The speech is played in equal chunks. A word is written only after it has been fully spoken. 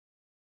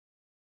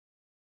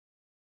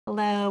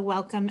Hello,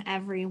 welcome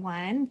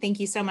everyone. Thank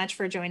you so much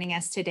for joining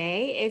us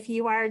today. If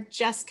you are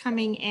just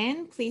coming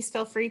in, please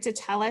feel free to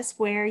tell us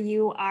where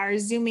you are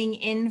zooming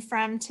in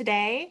from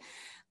today.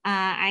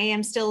 I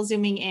am still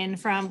zooming in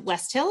from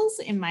West Hills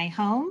in my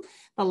home.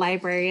 The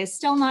library is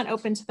still not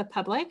open to the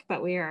public,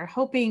 but we are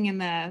hoping in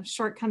the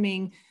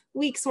shortcoming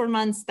weeks or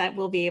months that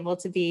we'll be able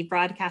to be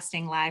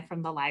broadcasting live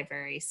from the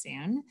library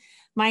soon.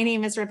 My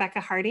name is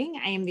Rebecca Harding.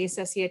 I am the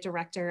Associate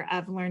Director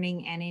of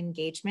Learning and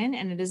Engagement,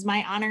 and it is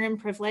my honor and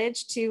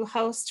privilege to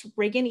host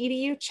Reagan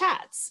EDU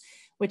Chats,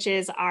 which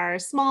is our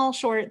small,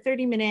 short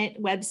 30-minute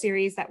web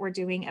series that we're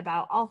doing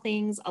about all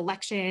things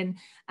election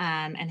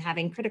and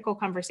having critical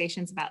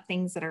conversations about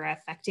things that are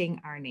affecting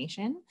our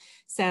nation.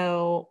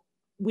 So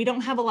we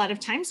don't have a lot of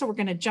time, so we're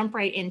going to jump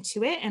right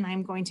into it, and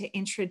I'm going to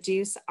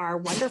introduce our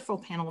wonderful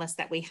panelists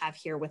that we have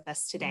here with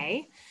us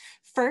today.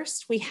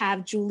 First, we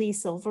have Julie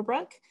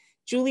Silverbrook.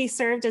 Julie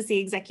served as the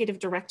Executive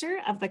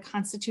Director of the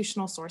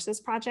Constitutional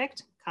Sources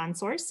Project,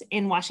 ConSource,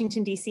 in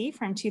Washington, D.C.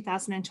 from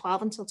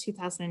 2012 until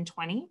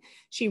 2020.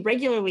 She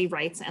regularly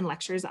writes and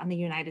lectures on the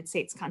United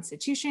States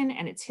Constitution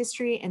and its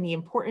history and the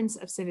importance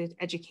of civic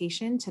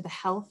education to the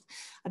health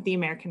of the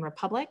American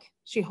Republic.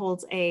 She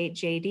holds a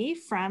JD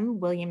from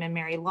William and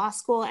Mary Law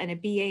School and a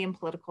BA in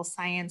Political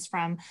Science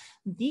from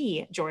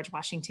the George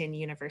Washington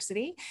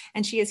University.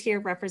 And she is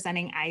here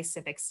representing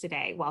iCivics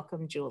today.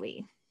 Welcome,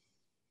 Julie.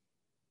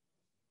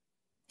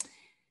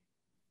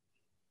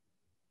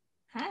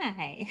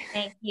 Hi.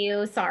 Thank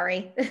you.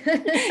 Sorry.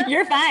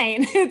 You're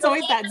fine. It's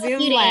always that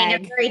Zoom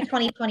lag. A very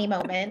 2020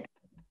 moment.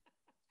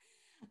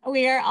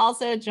 We are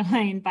also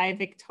joined by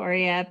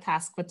Victoria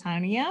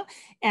Pasquantonio.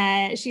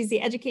 She's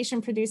the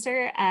education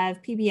producer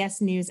of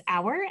PBS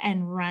NewsHour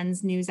and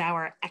runs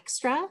NewsHour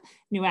Extra,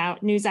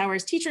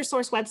 NewsHour's teacher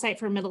source website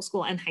for middle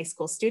school and high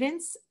school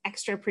students.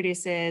 Extra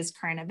produces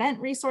current event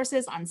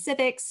resources on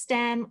civics,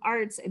 STEM,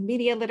 arts, and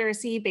media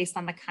literacy based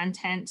on the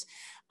content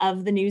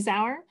of the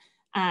NewsHour.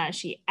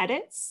 She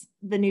edits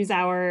the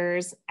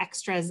NewsHour's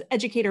Extra's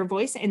educator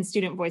voice and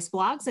student voice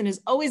blogs and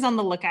is always on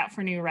the lookout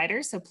for new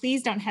writers. So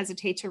please don't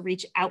hesitate to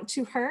reach out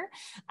to her.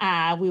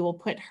 We will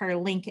put her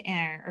link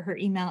or her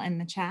email in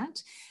the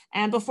chat.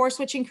 And before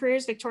switching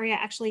careers, Victoria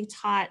actually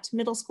taught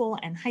middle school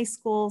and high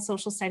school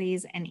social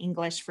studies and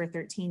English for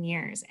 13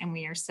 years. And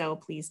we are so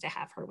pleased to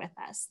have her with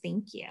us.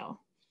 Thank you.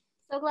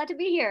 So glad to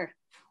be here.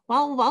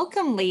 Well,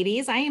 welcome,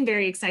 ladies. I am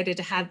very excited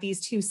to have these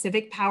two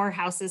civic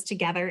powerhouses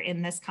together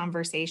in this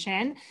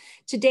conversation.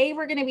 Today,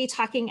 we're going to be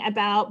talking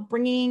about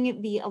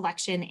bringing the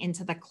election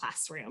into the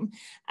classroom.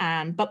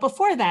 But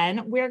before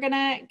then, we're going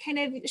to kind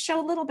of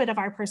show a little bit of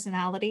our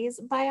personalities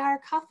by our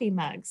coffee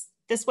mugs.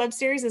 This web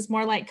series is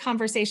more like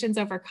conversations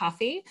over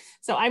coffee.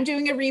 So I'm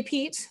doing a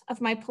repeat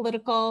of my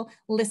political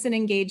listen,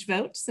 engage,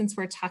 vote since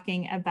we're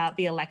talking about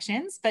the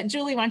elections. But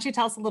Julie, why don't you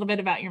tell us a little bit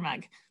about your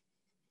mug?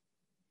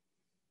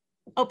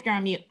 Oh, you're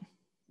on mute.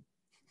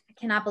 I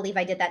cannot believe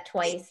I did that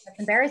twice. That's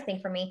embarrassing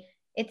for me.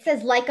 It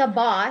says like a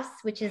boss,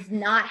 which is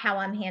not how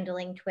I'm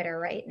handling Twitter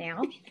right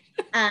now.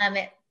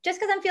 Just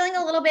because I'm feeling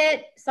a little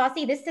bit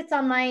saucy, this sits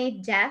on my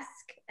desk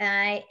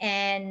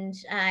and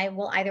I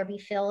will either be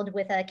filled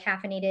with a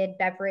caffeinated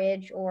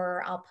beverage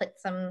or I'll put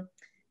some,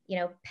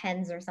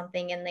 pens or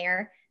something in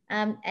there.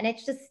 And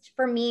it's just,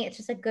 for me, it's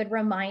just a good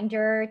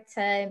reminder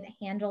to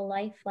handle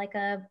life like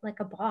a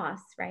boss,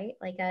 right?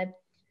 Like a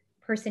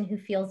person who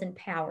feels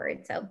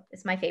empowered. So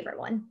it's my favorite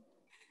one.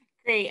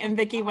 Great. And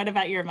Vicki, what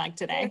about your mug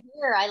today?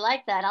 Here, I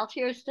like that. I'll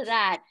cheers to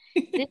that.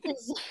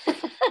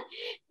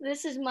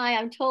 This is my,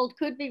 I'm told,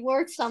 could be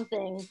worth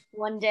something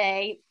one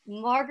day.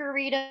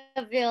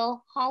 Margaritaville,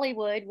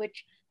 Hollywood,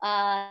 which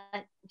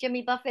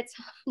Jimmy Buffett's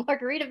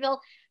Margaritaville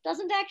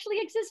doesn't actually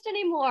exist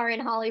anymore in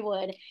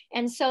Hollywood.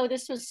 And so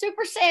this was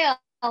super sale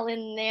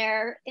in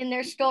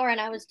their store. And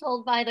I was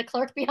told by the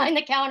clerk behind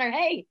the counter,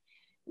 hey,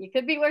 you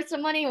could be worth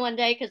some money one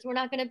day because we're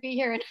not going to be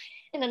here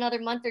in another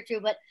month or two.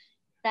 But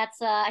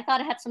that's, I thought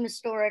it had some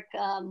historic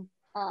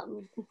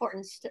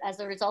importance as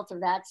a result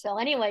of that. So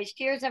anyways,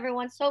 cheers,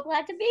 everyone. So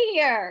glad to be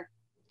here.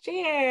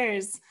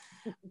 Cheers.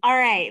 All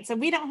right. So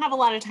we don't have a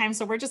lot of time,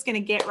 so we're just going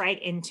to get right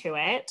into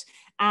it.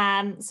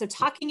 So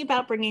talking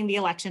about bringing the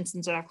elections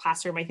into our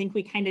classroom, I think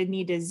we kind of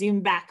need to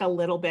zoom back a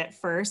little bit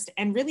first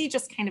and really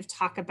just kind of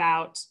talk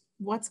about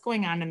what's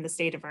going on in the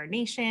state of our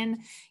nation.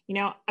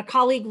 A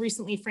colleague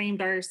recently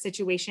framed our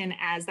situation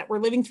as that we're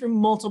living through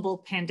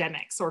multiple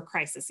pandemics or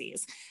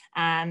crises.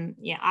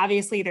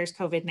 Obviously there's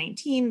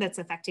COVID-19 that's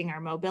affecting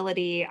our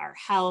mobility, our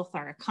health,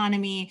 our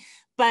economy,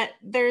 but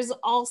there's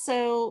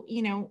also,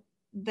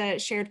 the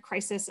shared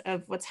crisis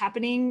of what's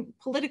happening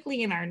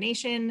politically in our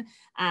nation,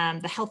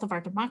 the health of our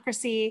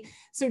democracy.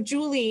 So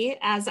Julie,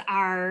 as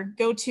our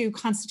go-to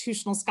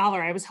constitutional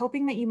scholar, I was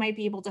hoping that you might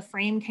be able to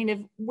frame kind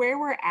of where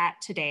we're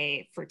at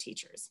today for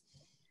teachers.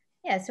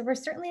 Yeah, so we're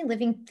certainly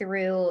living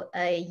through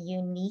a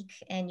unique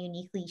and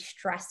uniquely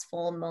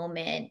stressful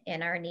moment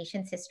in our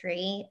nation's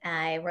history.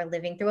 We're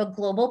living through a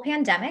global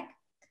pandemic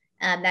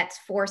that's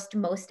forced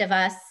most of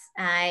us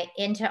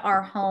into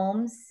our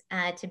homes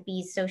to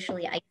be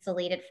socially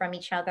isolated from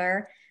each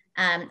other.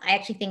 I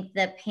actually think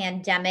the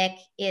pandemic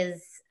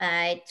is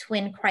a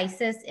twin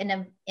crisis in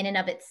and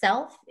of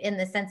itself, in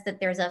the sense that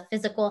there's a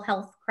physical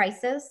health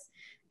crisis,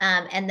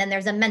 and then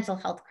there's a mental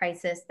health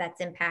crisis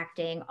that's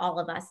impacting all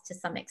of us to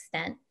some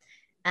extent.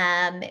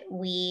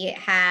 We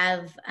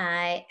have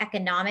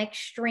economic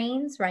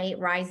strains, right?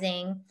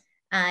 Rising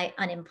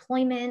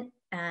unemployment.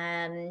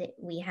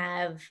 We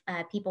have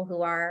people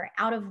who are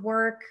out of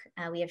work.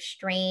 We have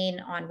strain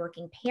on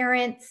working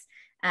parents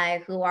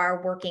who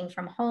are working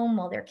from home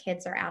while their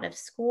kids are out of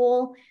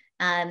school.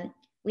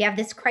 We have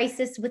this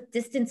crisis with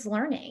distance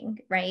learning,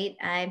 right?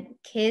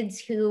 Kids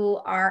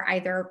who are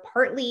either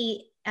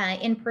partly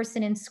in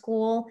person in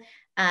school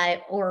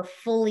or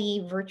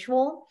fully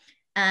virtual.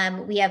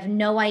 We have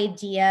no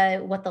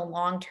idea what the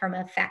long-term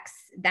effects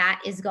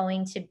that is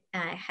going to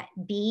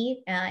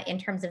be in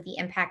terms of the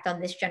impact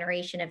on this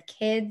generation of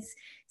kids.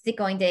 Is it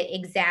going to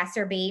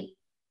exacerbate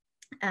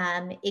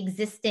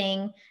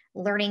existing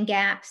learning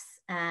gaps,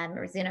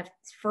 or is it going to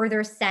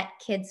further set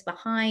kids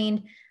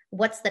behind?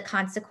 What's the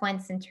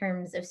consequence in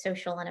terms of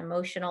social and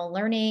emotional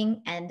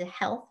learning and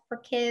health for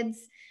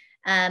kids?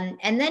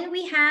 And then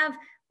we have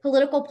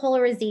political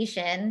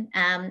polarization,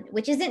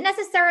 which isn't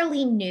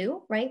necessarily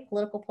new, right?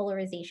 Political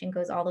polarization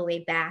goes all the way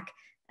back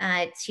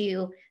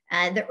to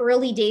the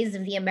early days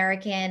of the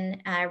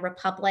American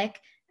Republic.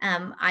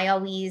 I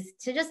always,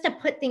 just to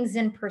put things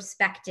in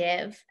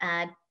perspective,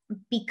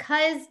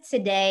 because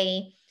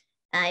today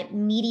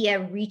media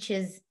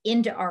reaches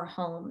into our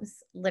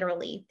homes,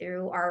 literally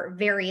through our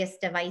various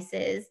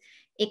devices,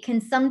 it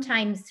can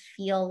sometimes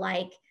feel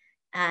like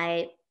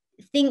I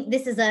think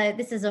this is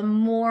a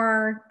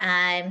more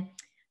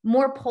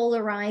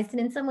polarized, and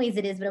in some ways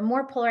it is, but a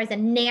more polarized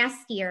and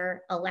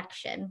nastier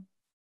election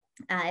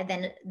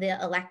than the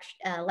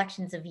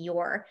elections of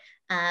yore.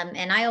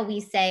 And I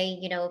always say,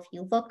 you know, if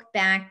you look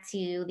back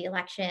to the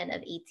election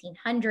of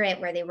 1800,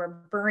 where they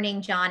were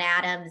burning John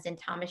Adams and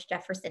Thomas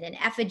Jefferson in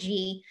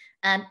effigy,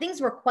 things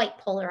were quite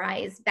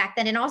polarized back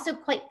then, and also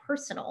quite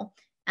personal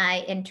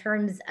in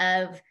terms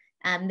of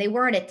they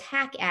weren't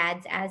attack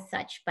ads as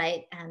such,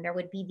 but there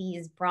would be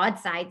these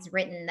broadsides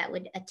written that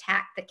would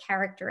attack the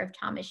character of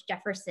Thomas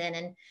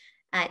Jefferson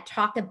and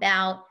talk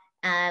about,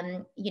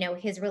 you know,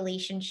 his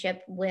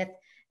relationship with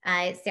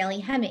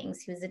Sally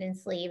Hemings, who's an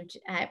enslaved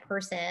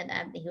person.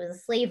 He was a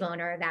slave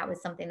owner. That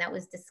was something that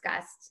was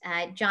discussed.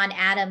 John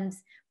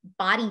Adams'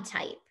 body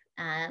type,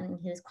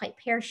 he was quite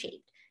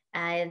pear-shaped.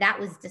 That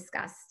was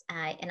discussed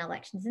in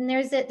elections. And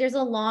there's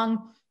a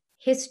long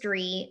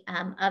history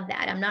of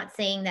that. I'm not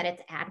saying that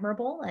it's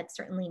admirable. It's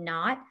certainly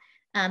not.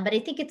 But I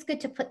think it's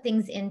good to put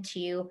things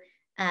into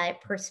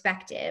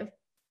perspective.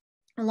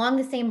 Along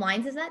the same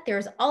lines as that,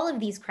 there's all of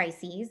these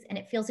crises, and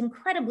it feels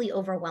incredibly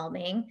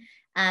overwhelming.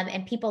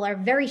 And people are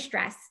very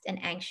stressed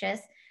and anxious.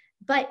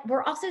 But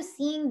we're also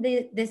seeing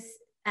these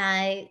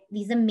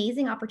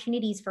amazing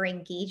opportunities for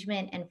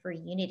engagement and for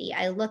unity.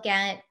 I look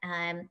at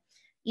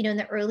you know, in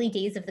the early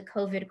days of the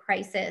COVID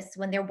crisis,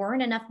 when there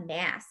weren't enough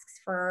masks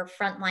for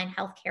frontline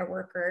healthcare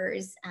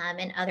workers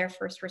and other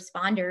first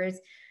responders,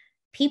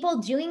 people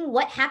doing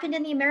what happened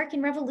in the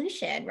American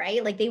Revolution,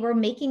 right? Like they were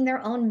making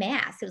their own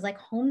masks. It was like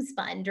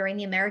homespun during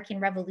the American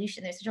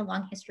Revolution. There's such a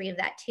long history of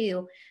that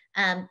too.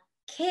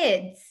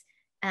 Kids,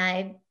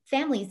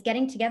 families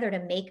getting together to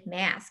make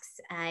masks,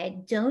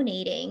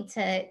 donating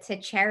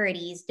to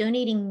charities,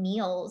 donating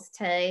meals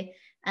to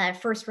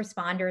first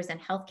responders and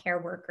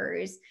healthcare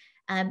workers.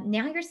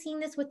 Now you're seeing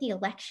this with the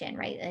election,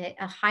 right?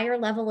 A higher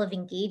level of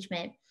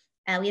engagement.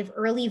 We have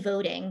early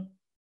voting.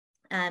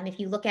 If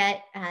you look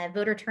at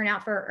voter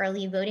turnout for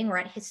early voting, we're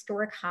at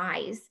historic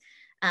highs.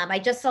 I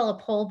just saw a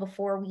poll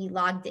before we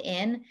logged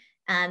in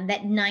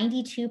that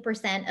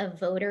 92% of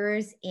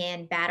voters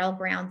in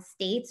battleground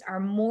states are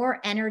more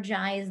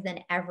energized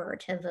than ever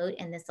to vote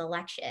in this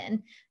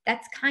election.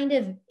 That's kind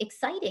of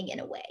exciting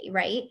in a way,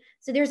 right?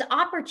 So there's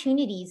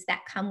opportunities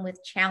that come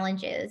with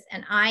challenges,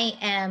 and I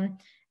am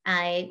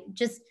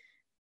just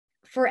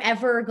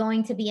forever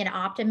going to be an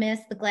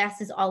optimist. The glass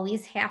is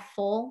always half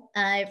full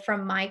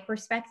from my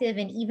perspective.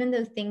 And even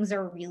though things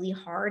are really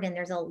hard and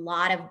there's a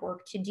lot of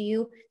work to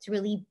do to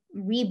really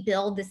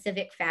rebuild the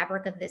civic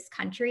fabric of this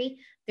country,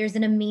 there's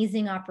an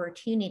amazing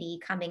opportunity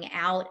coming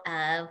out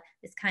of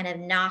this kind of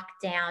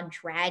knockdown,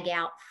 drag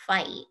out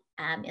fight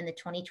in the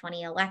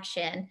 2020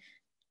 election,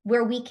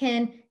 where we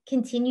can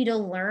continue to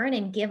learn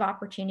and give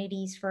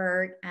opportunities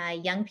for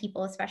young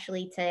people,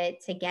 especially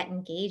to get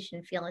engaged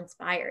and feel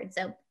inspired.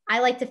 So I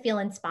like to feel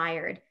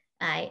inspired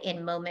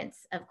in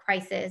moments of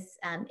crisis.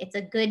 It's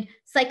a good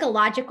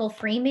psychological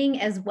framing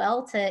as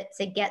well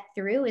to get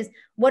through, is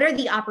what are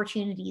the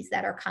opportunities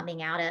that are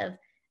coming out of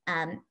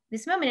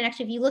this moment. And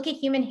actually, if you look at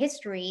human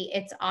history,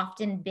 it's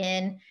often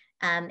been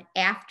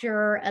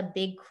after a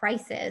big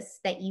crisis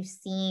that you've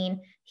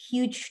seen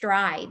huge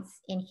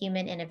strides in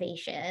human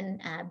innovation,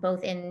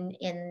 both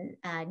in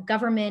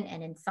government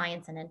and in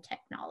science and in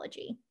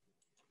technology.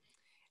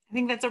 I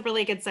think that's a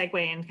really good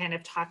segue in kind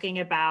of talking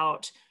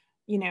about,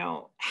 you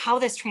know, how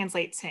this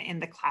translates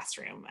in the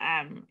classroom.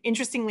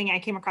 Interestingly, I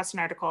came across an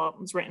article, it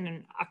was written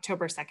on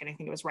October 2nd, I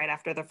think it was right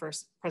after the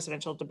first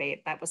presidential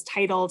debate, that was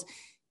titled,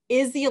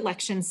 "Is the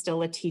election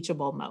still a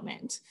teachable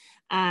moment?"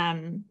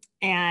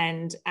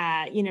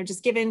 You know,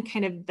 just given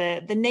kind of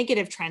the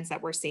negative trends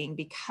that we're seeing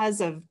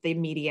because of the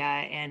media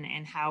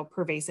and how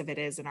pervasive it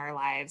is in our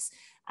lives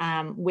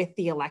with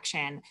the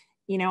election,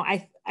 you know,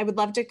 I would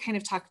love to kind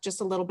of talk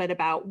just a little bit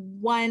about,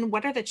 one,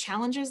 what are the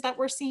challenges that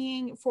we're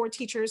seeing for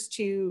teachers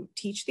to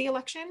teach the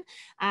election?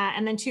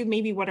 And then two,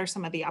 maybe what are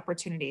some of the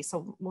opportunities?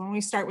 So when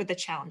we start with the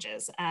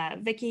challenges,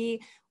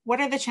 Vicki, what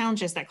are the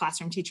challenges that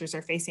classroom teachers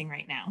are facing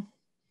right now?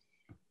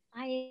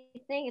 I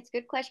think it's a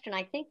good question.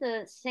 I think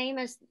the same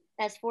as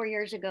 4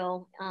 years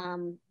ago,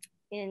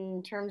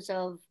 in terms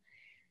of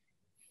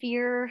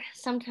fear.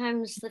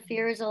 Sometimes the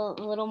fear is a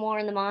little more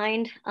in the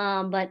mind,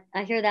 but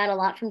I hear that a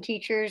lot from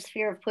teachers,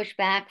 fear of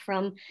pushback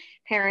from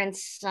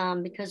parents,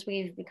 because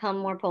we've become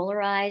more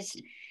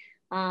polarized,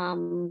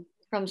 from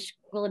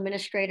school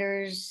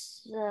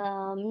administrators,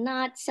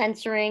 not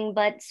censoring,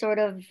 but sort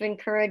of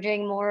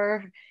encouraging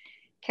more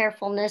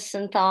carefulness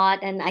and thought.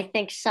 And I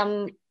think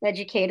some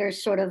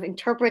educators sort of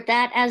interpret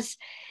that as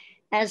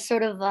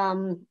sort of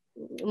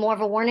more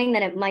of a warning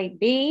than it might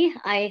be.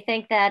 I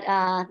think that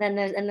then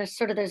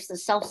there's the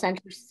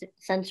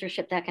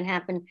self-censorship that can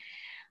happen.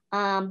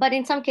 But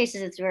in some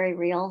cases it's very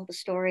real, the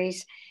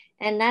stories.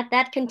 And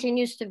that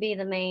continues to be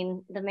the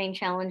main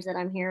challenge that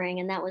I'm hearing.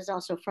 And that was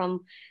also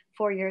from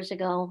 4 years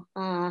ago.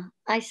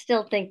 I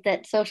still think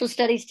that social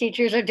studies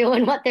teachers are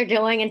doing what they're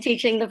doing and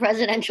teaching the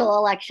presidential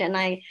election.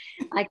 I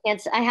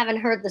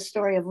haven't heard the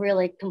story of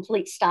really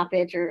complete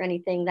stoppage or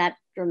anything that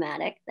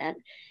dramatic that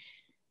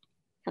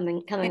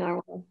coming our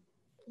way.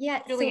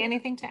 Yeah, Julie,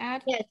 anything to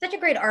add? Yeah, it's such a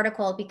great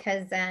article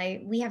because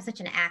we have such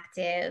an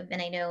active,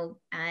 and I know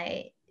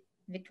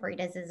Victoria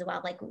does as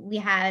well, like we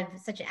have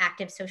such an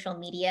active social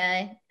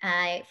media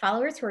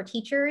followers who are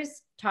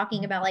teachers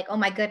talking about like, oh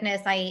my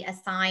goodness, I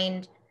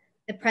assigned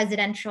the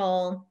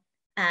presidential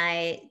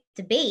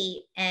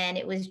debate and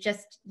it was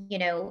just, you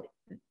know,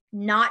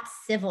 not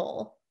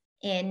civil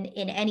in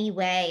any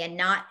way and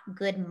not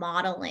good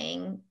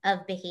modeling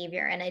of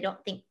behavior. And I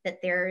don't think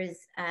that there's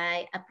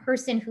a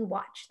person who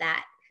watched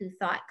that who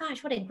thought,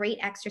 gosh, what a great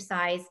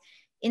exercise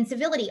in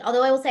civility.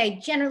 Although I will say,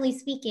 generally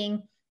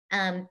speaking,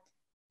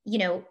 you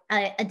know,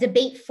 a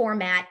debate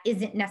format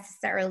isn't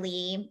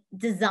necessarily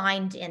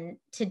designed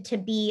to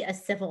be a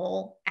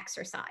civil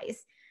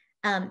exercise.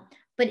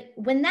 But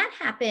when that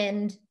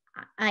happened,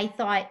 I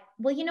thought,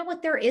 well, you know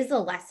what, there is a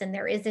lesson,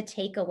 there is a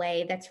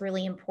takeaway that's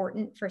really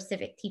important for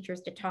civic teachers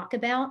to talk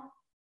about.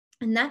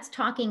 And that's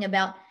talking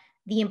about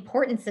the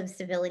importance of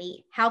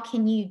civility. How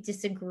can you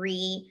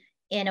disagree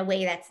in a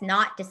way that's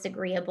not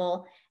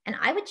disagreeable? And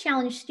I would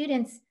challenge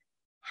students,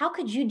 how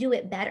could you do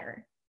it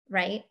better,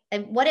 right?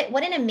 And what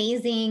an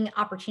amazing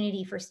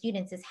opportunity for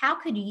students is, how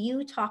could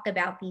you talk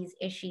about these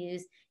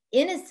issues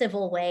in a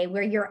civil way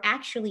where you're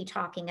actually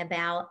talking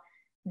about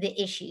the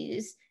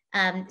issues?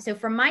 So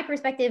from my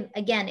perspective,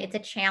 again, it's a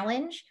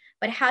challenge,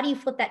 but how do you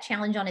flip that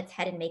challenge on its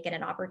head and make it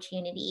an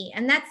opportunity?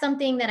 And that's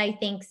something that I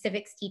think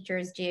civics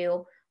teachers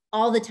do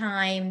all the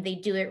time. They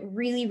do it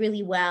really,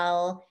 really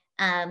well.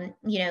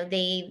 You know,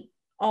 they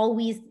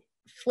always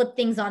flip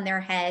things on their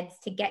heads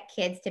to get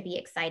kids to be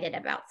excited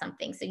about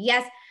something. So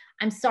yes,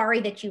 I'm sorry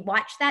that you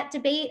watched that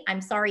debate.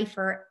 I'm sorry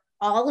for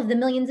all of the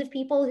millions of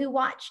people who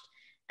watched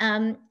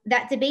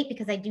that debate,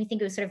 because I do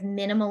think it was sort of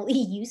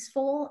minimally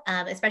useful,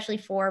 especially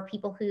for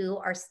people who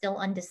are still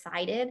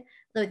undecided,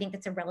 though I think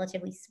that's a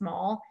relatively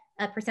small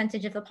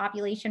percentage of the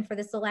population for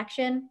this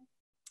election.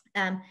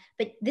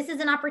 But this is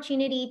an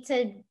opportunity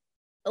to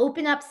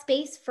open up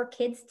space for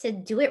kids to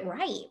do it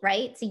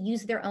right? To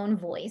use their own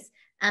voice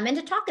and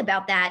to talk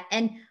about that.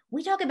 And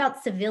we talk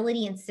about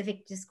civility and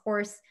civic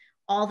discourse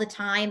all the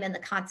time and the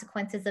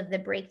consequences of the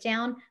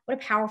breakdown. What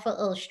a powerful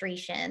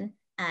illustration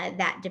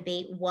that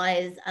debate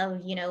was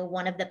of, you know,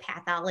 one of the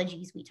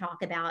pathologies we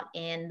talk about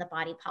in the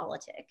body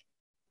politic.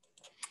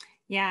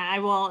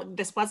 Yeah,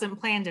 this wasn't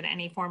planned in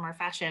any form or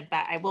fashion,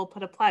 but I will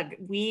put a plug.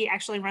 We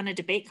actually run a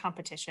debate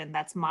competition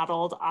that's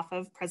modeled off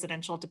of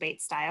presidential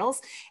debate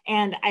styles.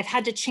 And I've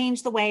had to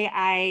change the way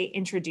I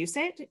introduce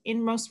it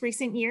in most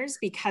recent years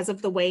because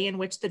of the way in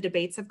which the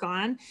debates have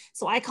gone.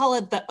 So I call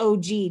it the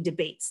OG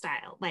debate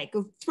style, like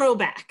a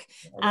throwback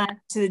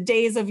to the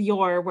days of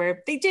yore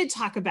where they did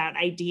talk about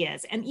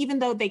ideas. And even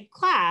though they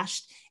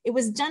clashed, it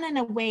was done in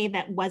a way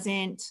that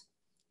wasn't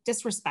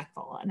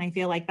disrespectful. And I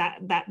feel like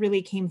that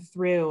really came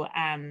through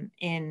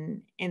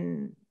in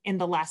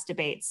the last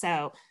debate.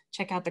 So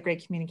check out the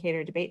Great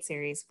Communicator debate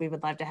series. We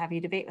would love to have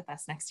you debate with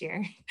us next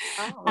year.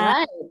 All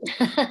right.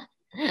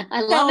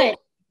 I love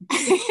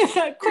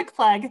it. Quick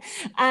plug.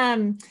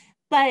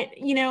 But,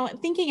 you know,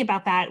 thinking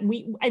about that,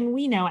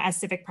 we know as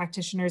civic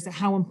practitioners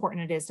how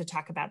important it is to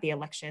talk about the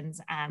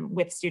elections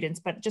with students,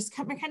 but just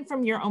kind of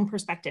from your own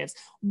perspectives,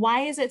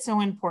 why is it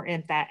so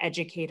important that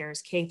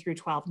educators K through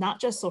 12,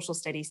 not just social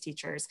studies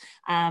teachers,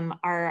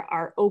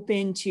 are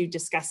open to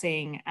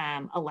discussing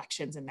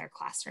elections in their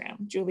classroom?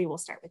 Julie, we'll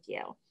start with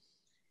you.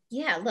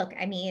 Yeah, look,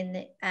 I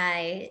mean,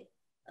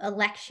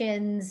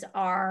 elections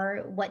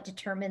are what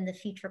determine the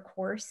future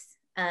course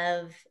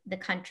of the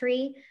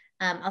country.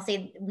 I'll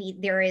say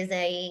there is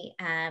a,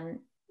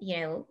 you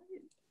know,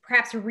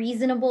 perhaps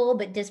reasonable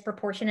but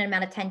disproportionate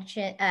amount of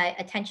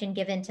attention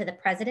given to the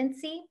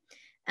presidency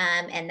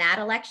and that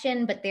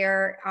election, but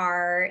there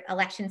are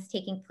elections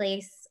taking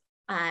place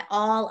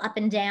all up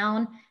and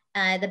down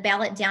the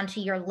ballot, down to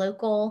your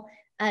local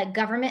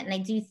government. And I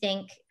do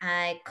think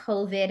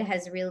COVID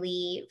has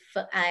really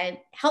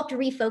helped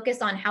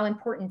refocus on how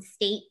important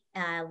state,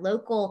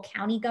 local,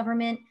 county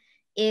government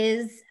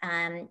is.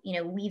 You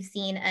know, we've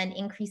seen an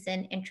increase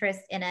in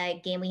interest in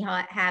a game we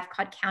have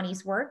called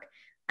Counties Work,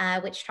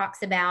 which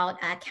talks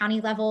about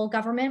county level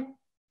government.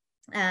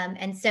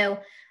 And so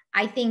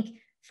I think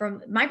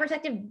from my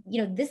perspective,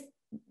 you know,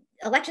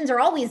 elections are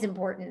always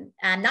important,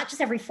 not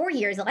just every 4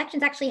 years.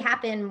 Elections actually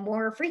happen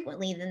more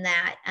frequently than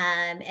that.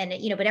 And,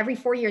 you know, but every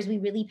 4 years we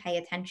really pay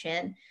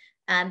attention.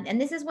 And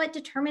this is what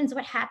determines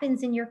what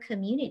happens in your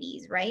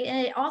communities, right?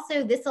 And it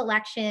also, this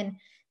election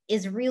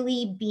is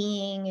really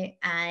being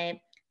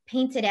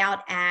painted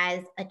out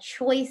as a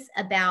choice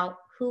about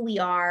who we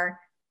are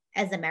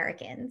as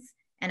Americans.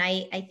 And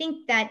I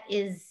think that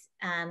is,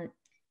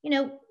 you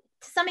know,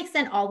 to some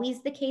extent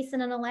always the case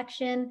in an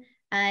election.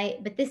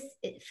 But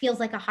it feels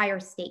like a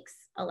higher stakes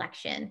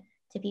election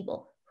to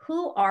people.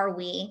 Who are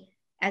we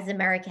as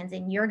Americans?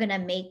 And you're going to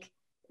make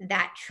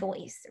that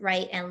choice,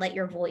 right? And let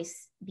your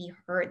voice be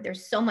heard.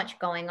 There's so much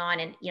going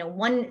on. And, you know,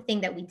 one thing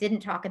that we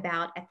didn't talk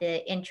about at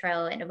the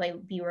intro, and I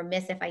would be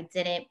remiss if I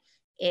didn't,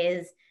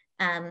 is,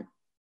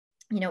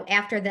 you know,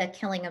 after the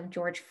killing of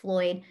George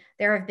Floyd,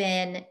 there have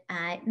been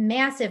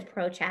massive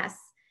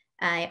protests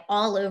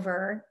all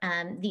over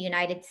the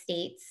United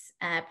States,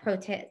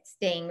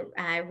 protesting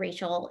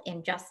racial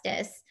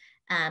injustice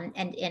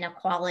and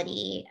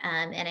inequality.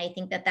 And I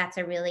think that that's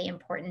a really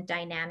important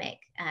dynamic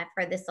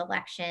for this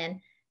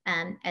election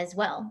as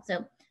well.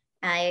 So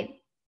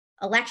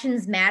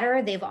elections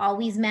matter. They've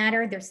always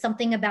mattered. There's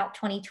something about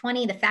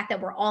 2020, the fact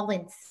that we're all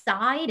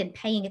inside and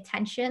paying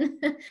attention,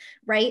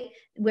 right?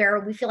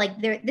 Where we feel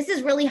like this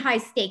is really high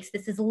stakes.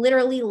 This is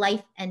literally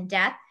life and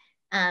death.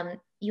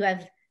 You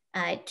have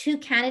two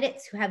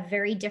candidates who have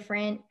very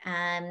different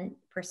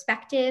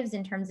perspectives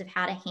in terms of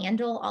how to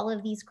handle all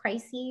of these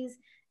crises.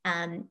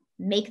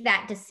 Make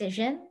that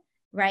decision,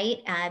 right?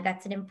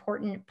 That's an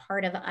important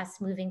part of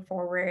us moving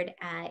forward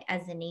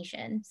as a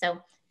nation.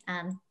 So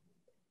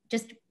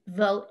just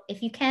vote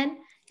if you can.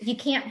 If you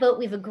can't vote,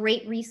 we have a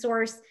great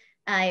resource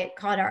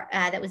called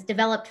that was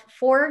developed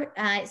for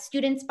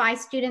students by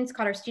students,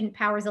 called our Student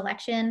Powers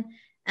Election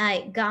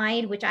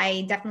Guide, which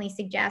I definitely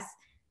suggest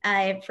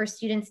for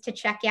students to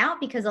check out,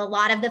 because a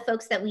lot of the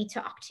folks that we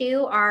talk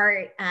to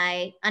are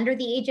under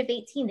the age of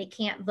 18. They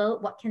can't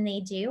vote. What can they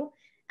do?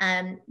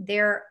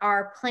 There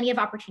are plenty of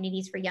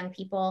opportunities for young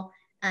people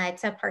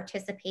to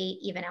participate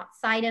even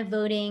outside of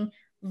voting.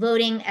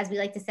 Voting, as we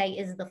like to say,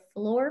 is the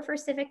floor for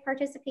civic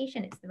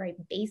participation. It's the very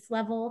base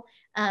level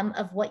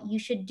of what you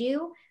should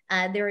do.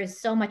 There is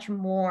so much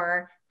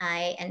more,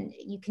 and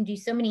you can do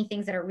so many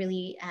things that are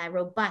really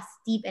robust,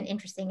 deep, and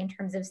interesting in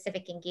terms of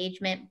civic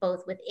engagement,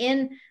 both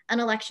within an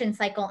election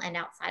cycle and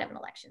outside of an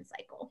election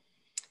cycle.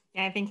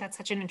 Yeah, I think that's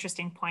such an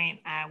interesting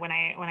point. When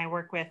I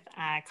work with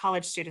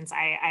college students,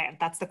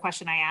 that's the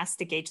question I asked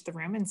to gauge the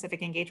room in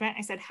civic engagement.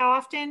 I said, how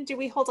often do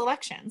we hold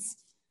elections?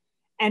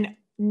 And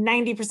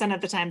 90%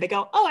 of the time they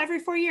go, oh, every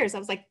 4 years. I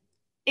was like,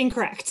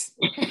 incorrect.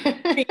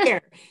 Every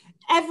year.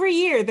 Every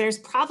year there's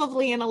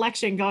probably an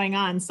election going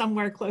on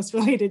somewhere close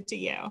related to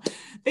you.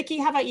 Vicki,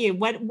 how about you?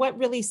 What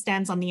really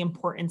stands on the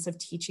importance of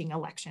teaching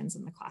elections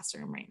in the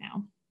classroom right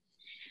now?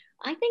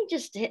 I think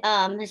just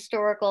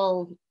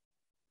historical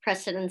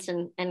precedence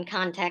and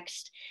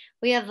context.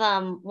 We have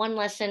one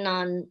lesson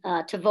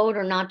on to vote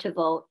or not to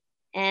vote.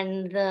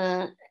 And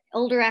the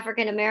older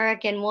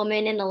African-American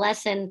woman in the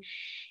lesson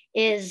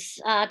is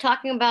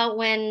talking about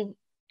when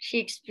she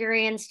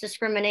experienced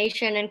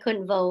discrimination and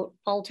couldn't vote,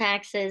 poll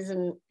taxes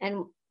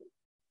and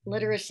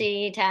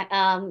literacy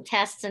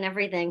tests and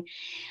everything.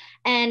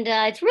 And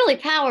it's really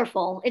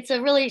powerful. It's a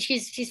really,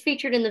 she's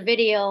featured in the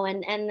video,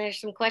 and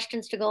there's some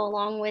questions to go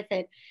along with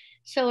it.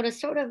 So to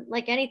sort of,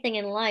 like anything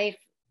in life,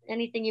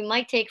 anything you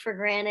might take for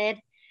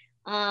granted,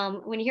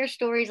 when you hear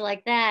stories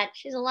like that,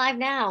 she's alive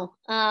now.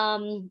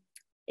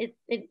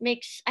 It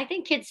makes, I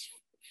think, kids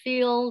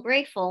feel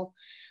grateful,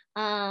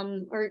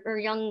 or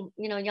young,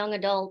 young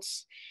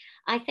adults.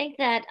 I think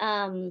that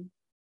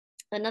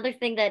another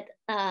thing that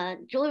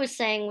Julie was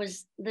saying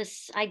was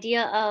this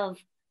idea of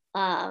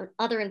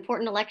other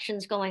important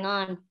elections going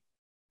on.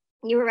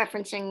 You were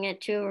referencing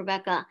it too,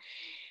 Rebecca.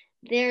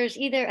 There's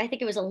either, I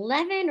think it was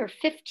 11 or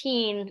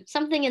 15,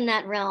 something in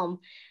that realm,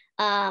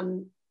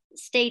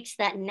 states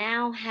that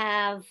now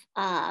have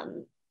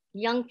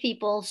young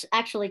people,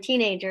 actually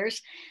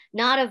teenagers,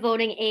 not of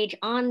voting age,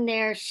 on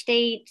their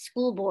state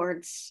school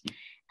boards.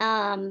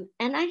 And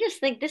I just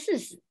think this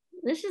is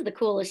the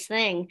coolest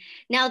thing.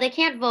 Now they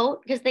can't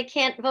vote because they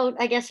can't vote,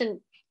 I guess, in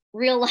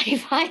real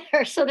life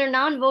either. So they're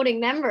non-voting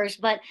members,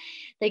 but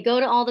they go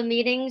to all the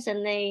meetings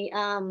and they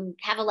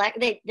have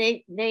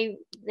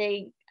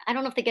I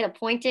don't know if they get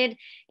appointed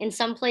in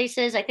some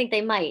places. I think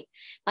they might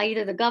by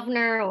either the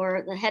governor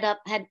or the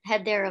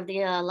head there of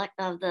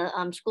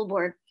the school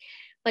board.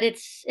 But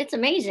it's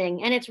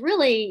amazing, and it's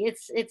really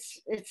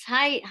it's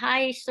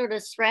high sort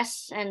of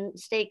stress and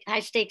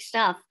high stake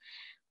stuff.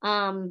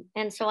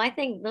 And so I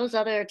think those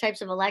other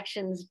types of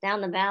elections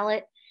down the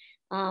ballot,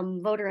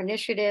 voter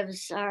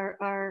initiatives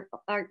are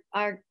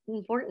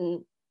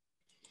important.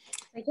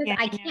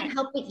 I can't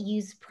help but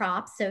use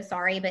props. So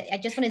sorry, but I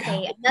just want to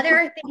say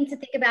another thing to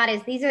think about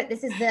is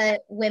this is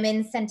the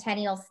women's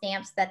centennial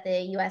stamps that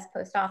the U.S.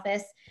 Post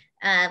Office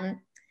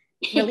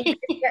released.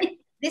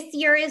 This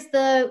year is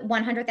the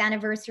 100th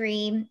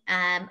anniversary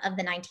of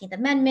the 19th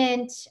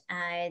Amendment,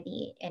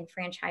 the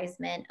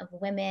enfranchisement of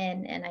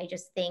women, and I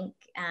just think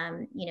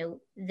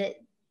the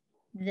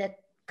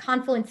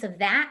confluence of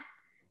that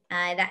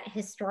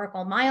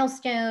historical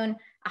milestone,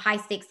 a high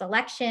stakes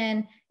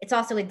election. It's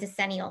also a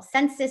decennial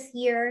census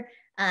year.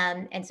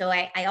 And so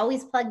I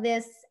always plug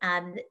this.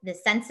 The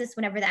census,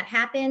 whenever that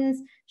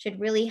happens, should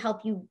really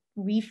help you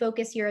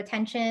refocus your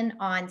attention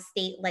on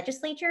state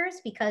legislatures,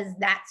 because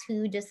that's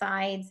who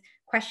decides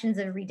questions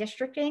of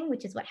redistricting,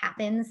 which is what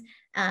happens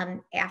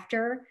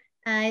after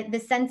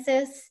the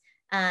census.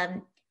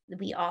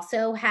 We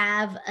also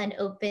have an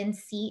open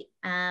seat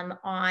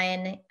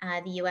on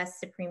the US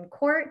Supreme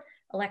Court.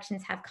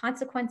 Elections have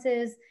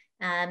consequences.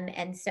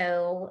 And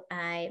so,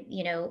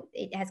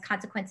 it has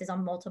consequences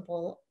on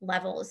multiple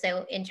levels.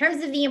 So in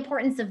terms of the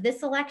importance of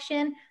this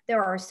election,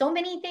 there are so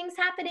many things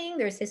happening.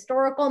 There's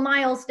historical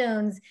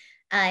milestones.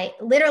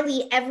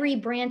 Literally every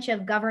branch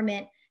of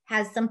government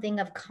has something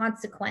of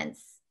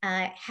consequence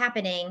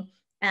happening,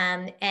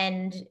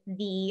 and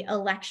the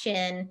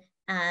election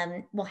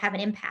will have an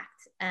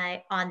impact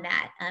on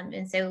that.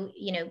 And so,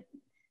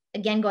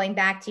 again, going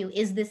back to,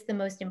 is this the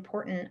most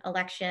important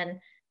election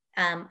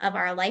of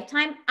our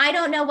lifetime? I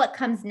don't know what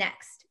comes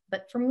next,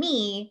 but for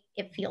me,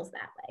 it feels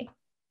that way.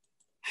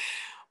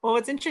 Well,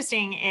 what's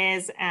interesting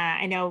is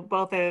I know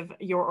both of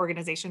your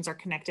organizations are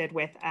connected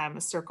with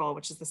CIRCLE,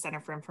 which is the Center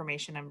for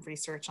Information and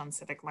Research on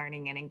Civic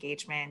Learning and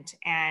Engagement.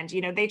 And,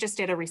 they just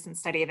did a recent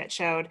study that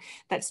showed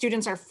that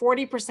students are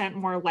 40%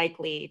 more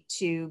likely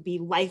to be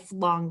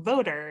lifelong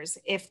voters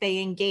if they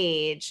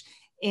engage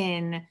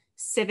in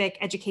civic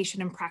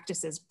education and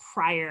practices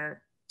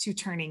prior to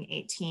turning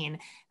 18.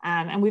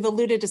 And we've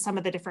alluded to some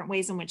of the different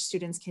ways in which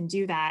students can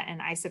do that. And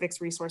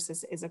iCivics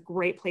Resources is a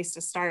great place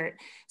to start.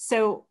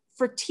 So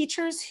for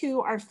teachers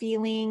who are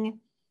feeling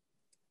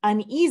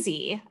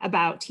uneasy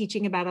about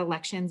teaching about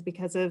elections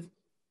because of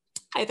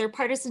either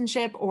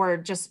partisanship or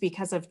just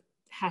because of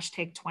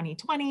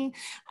 #2020,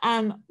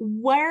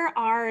 where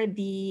are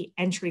the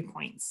entry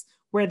points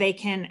where they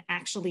can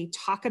actually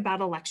talk about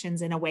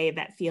elections in a way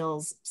that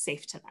feels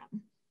safe to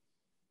them?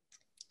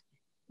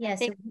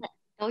 Yes.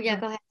 Oh yeah,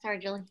 go ahead. Sorry,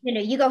 Julie. No,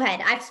 you go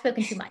ahead. I've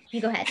spoken too much.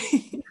 You go ahead.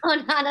 No,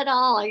 not at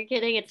all. Are you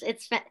kidding?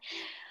 It's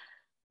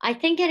I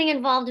think getting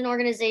involved in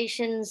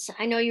organizations.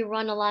 I know you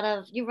run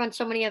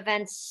so many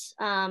events,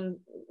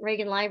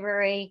 Reagan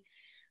Library,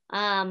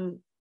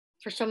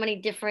 for so many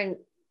different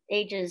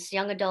ages,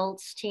 young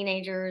adults,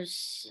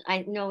 teenagers.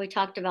 I know we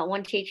talked about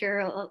one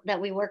teacher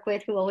that we work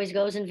with who always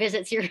goes and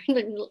visits your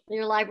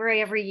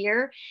library every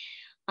year.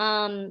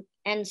 And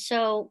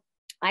so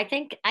I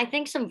think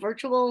some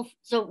virtual,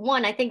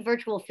 I think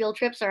virtual field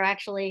trips are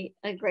actually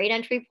a great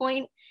entry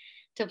point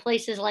to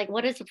places like,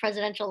 what is the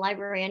presidential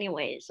library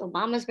anyways?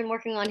 Obama's been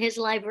working on his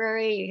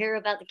library. You hear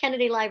about the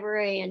Kennedy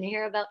Library and you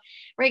hear about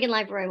Reagan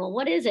Library. Well,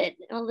 what is it?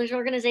 Well, there's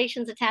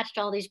organizations attached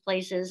to all these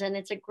places, and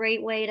it's a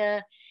great way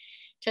to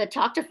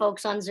talk to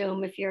folks on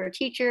Zoom if you're a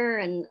teacher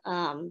and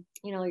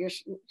your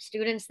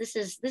students. This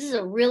is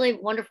a really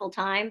wonderful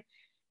time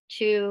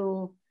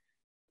to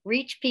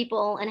reach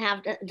people and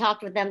have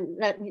talked with them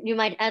that you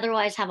might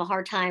otherwise have a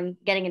hard time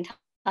getting in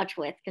touch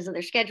with because of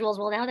their schedules.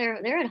 Well, now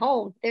they're at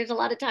home. There's a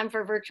lot of time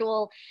for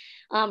virtual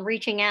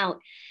reaching out.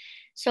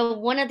 So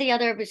one of the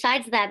other,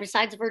 besides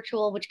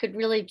virtual, which could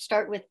really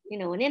start with,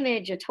 an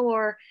image, a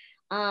tour,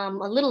 a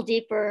little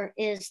deeper,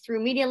 is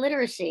through media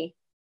literacy.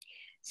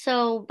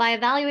 So by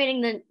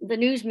evaluating the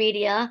news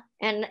media,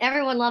 and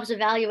everyone loves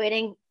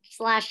evaluating /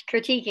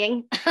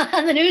 critiquing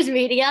the news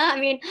media. I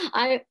mean,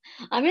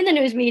 I'm in the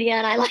news media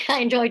and I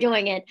enjoy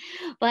doing it,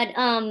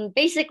 but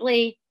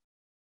basically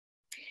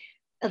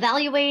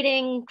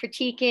evaluating,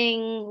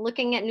 critiquing,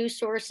 looking at news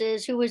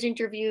sources, who was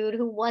interviewed,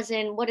 who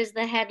wasn't, what is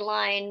the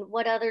headline,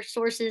 what other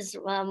sources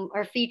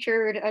are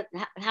featured,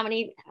 how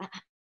many,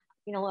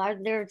 are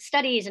there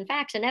studies and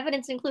facts and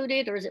evidence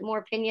included, or is it more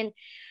opinion?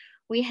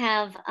 We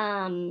have,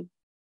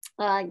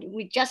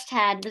 we just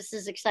had, this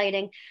is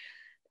exciting,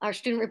 our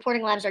student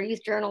reporting labs, our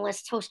youth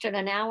journalists hosted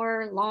an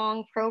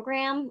hour-long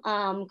program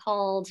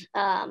called,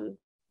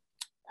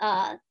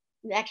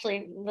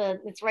 actually,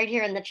 it's right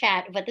here in the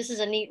chat, but this is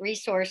a neat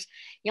resource.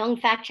 Young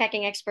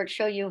fact-checking experts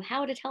show you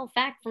how to tell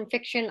fact from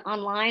fiction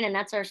online, and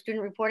that's our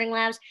student reporting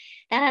labs.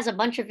 That has a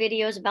bunch of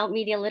videos about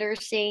media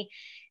literacy.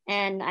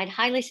 and I'd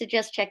highly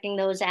suggest checking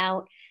those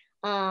out.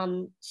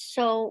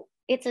 So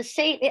it's a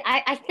safe,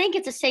 I think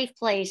it's a safe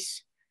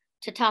place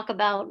to talk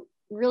about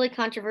really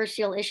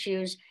controversial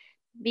issues,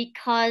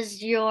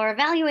 because you're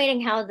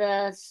evaluating how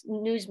the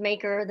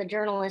newsmaker, the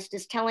journalist,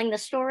 is telling the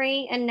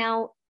story. And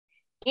now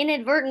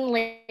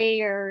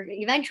inadvertently or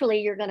eventually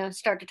you're going to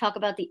start to talk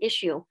about the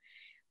issue.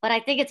 But I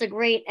think it's a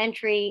great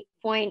entry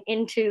point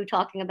into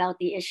talking about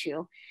the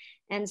issue.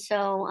 And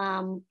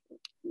so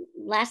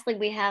lastly,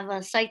 we have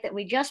a site that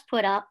we just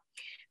put up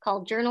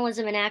called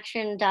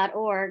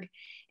journalisminaction.org.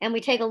 And we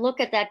take a look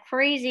at that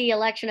crazy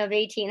election of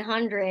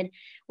 1800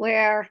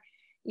 where,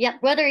 yeah,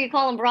 whether you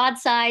call them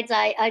broadsides,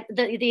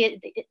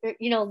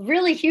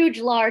 really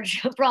huge,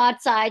 large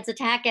broadsides,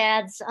 attack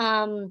ads,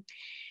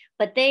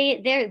 but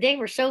they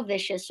were so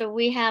vicious. So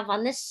we have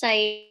on this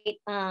site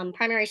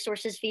primary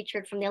sources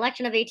featured from the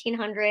election of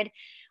 1800,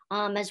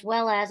 as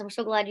well as, I'm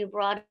so glad you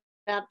brought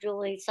up,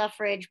 Julie,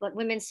 suffrage, but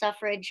women's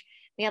suffrage.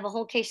 We have a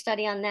whole case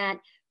study on that.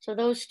 So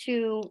those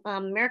two,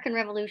 American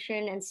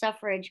Revolution and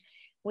suffrage,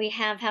 we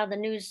have how the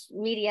news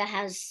media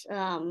has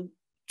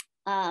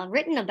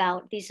written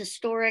about these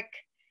historic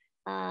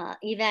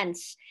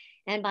events.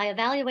 And by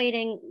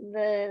evaluating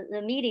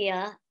the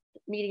media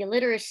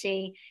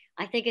literacy,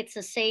 I think it's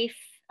a safer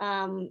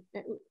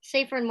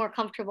and more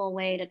comfortable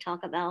way to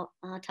talk about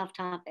tough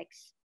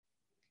topics.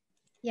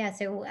 Yeah,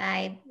 so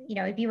I'd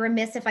be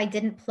remiss if I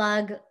didn't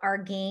plug our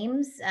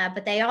games,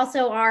 but they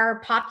also are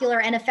popular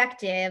and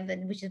effective,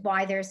 and which is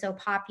why they're so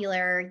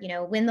popular.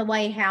 Win the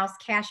White House,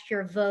 cast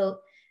your vote.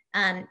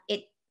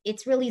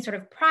 It's really sort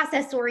of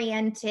process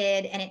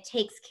oriented, and it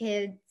takes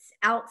kids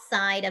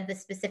outside of the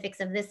specifics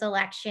of this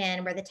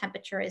election where the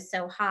temperature is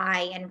so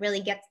high, and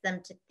really gets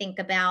them to think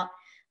about,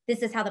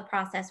 this is how the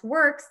process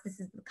works. This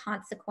is the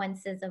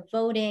consequences of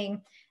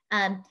voting.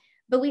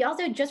 But we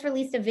also just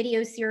released a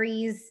video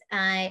series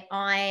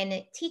on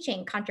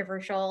teaching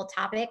controversial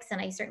topics, and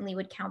I certainly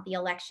would count the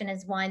election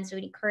as one. So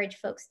we'd encourage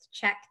folks to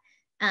check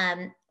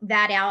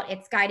that out.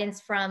 It's guidance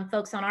from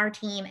folks on our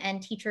team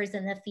and teachers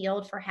in the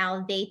field for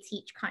how they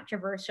teach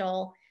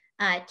controversial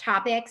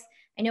topics.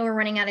 I know we're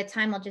running out of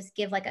time. I'll just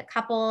give like a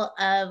couple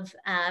of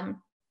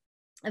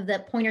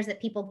the pointers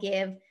that people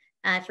give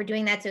for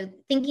doing that. So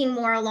thinking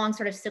more along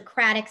sort of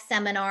Socratic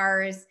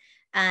seminars,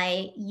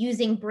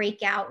 using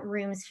breakout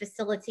rooms,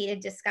 facilitated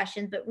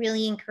discussions, but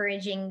really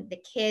encouraging the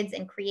kids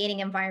and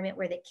creating an environment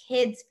where the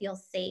kids feel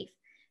safe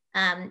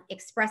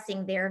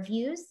expressing their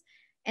views,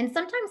 and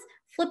sometimes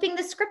flipping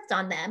the script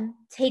on them,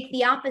 take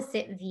the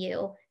opposite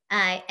view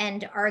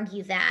and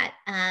argue that,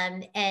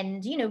 and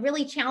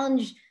really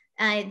challenge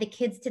the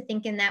kids to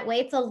think in that way.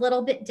 It's a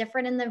little bit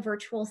different in the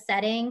virtual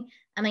setting.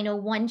 I know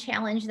one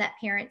challenge that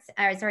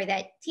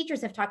that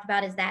teachers have talked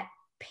about is that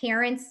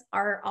parents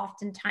are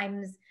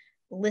oftentimes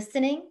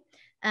listening.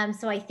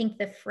 So I think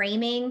the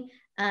framing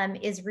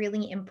is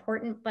really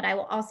important, but I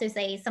will also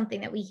say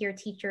something that we hear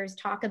teachers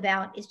talk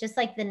about is just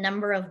like the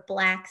number of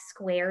black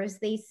squares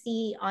they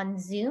see on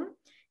Zoom.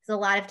 So a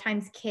lot of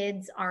times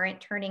kids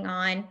aren't turning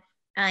on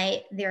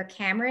their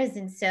cameras.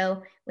 And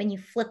so when you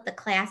flip the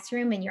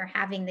classroom and you're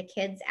having the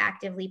kids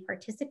actively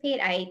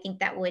participate, I think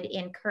that would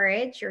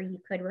encourage, or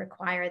you could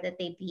require that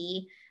they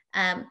be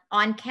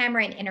on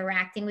camera and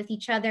interacting with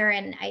each other.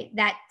 And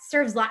that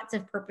serves lots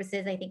of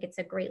purposes. I think it's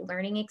a great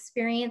learning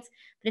experience,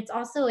 but it's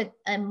also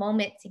a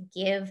moment to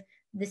give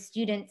the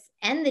students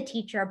and the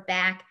teacher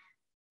back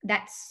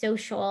that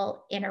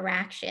social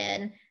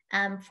interaction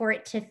for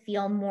it to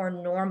feel more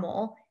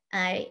normal,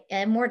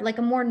 more like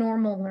a more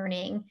normal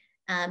learning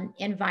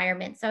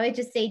environment. So I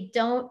just say,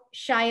 don't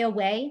shy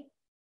away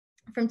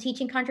from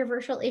teaching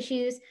controversial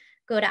issues.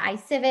 Go to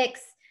iCivics.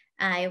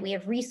 We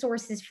have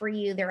resources for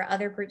you. There are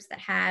other groups that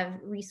have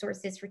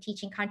resources for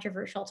teaching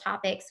controversial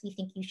topics. We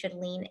think you should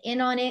lean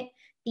in on it.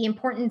 The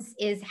importance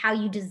is how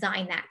you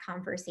design that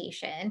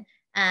conversation,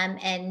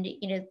 and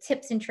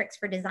tips and tricks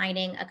for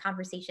designing a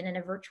conversation in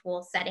a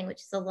virtual setting,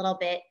 which is a little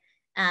bit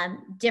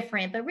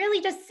different, but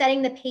really just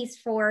setting the pace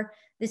for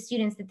the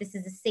students that this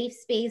is a safe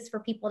space for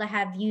people to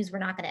have views. We're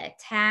not going to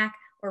attack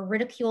or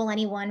ridicule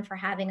anyone for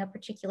having a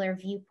particular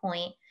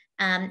viewpoint.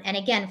 And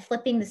again,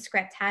 flipping the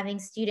script, having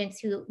students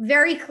who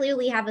very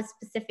clearly have a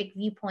specific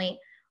viewpoint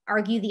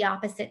argue the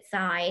opposite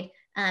side,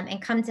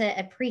 and come to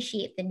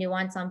appreciate the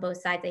nuance on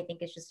both sides, I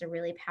think is just a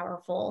really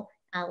powerful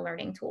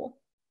learning tool.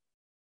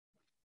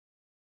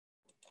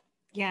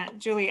 Yeah,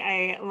 Julie,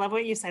 I love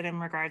what you said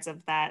in regards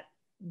of that.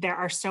 There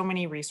are so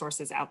many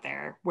resources out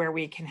there where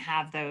we can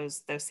have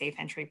those safe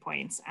entry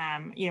points.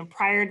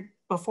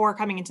 Before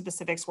coming into the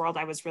civics world,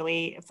 I was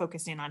really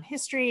focusing on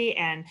history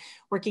and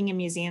working in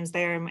museums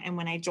there. And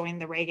when I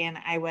joined the Reagan,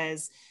 I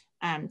was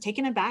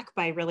taken aback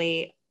by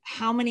really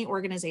how many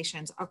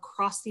organizations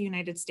across the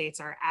United States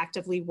are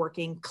actively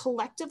working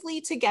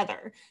collectively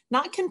together,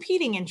 not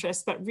competing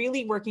interests, but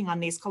really working on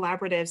these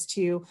collaboratives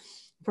to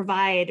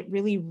provide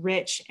really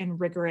rich and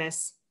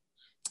rigorous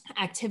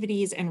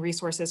activities and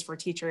resources for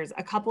teachers.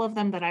 A couple of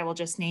them that I will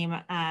just name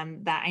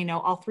that I know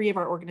all three of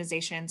our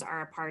organizations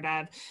are a part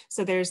of.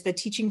 So there's the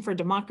Teaching for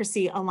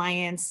Democracy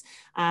Alliance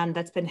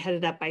that's been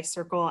headed up by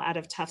Circle out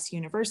of Tufts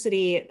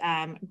University.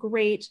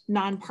 Great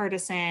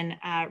nonpartisan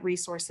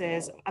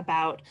resources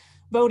about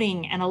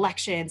voting and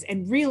elections,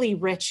 and really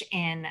rich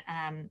in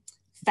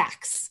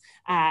facts.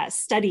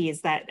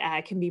 Studies that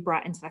can be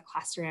brought into the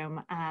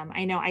classroom.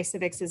 I know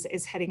iCivics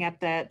is heading up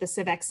the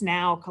Civics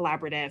Now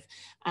collaborative.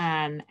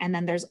 And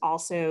then there's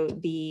also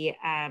the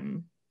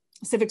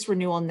Civics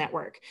Renewal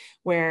Network,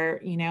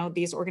 where, you know,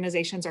 these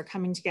organizations are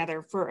coming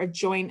together for a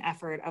joint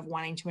effort of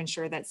wanting to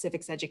ensure that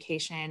civics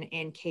education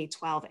in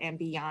K-12 and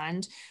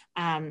beyond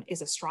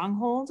is a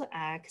stronghold,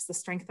 because the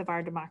strength of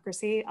our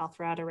democracy, I'll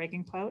throw out a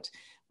Reagan quote,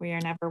 we are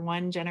never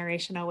one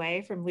generation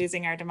away from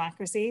losing our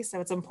democracy.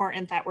 So it's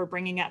important that we're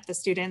bringing up the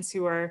students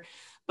who are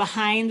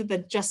behind the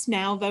just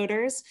now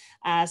voters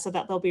so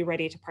that they'll be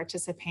ready to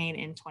participate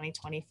in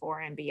 2024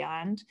 and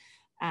beyond.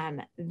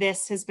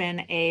 This has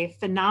been a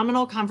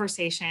phenomenal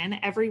conversation.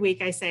 Every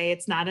week I say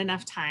it's not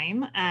enough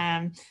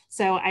time.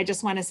 So I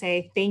just want to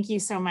say thank you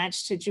so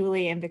much to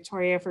Julie and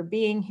Victoria for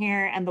being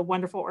here, and the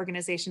wonderful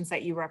organizations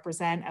that you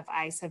represent of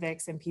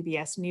iCivics and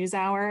PBS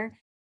NewsHour.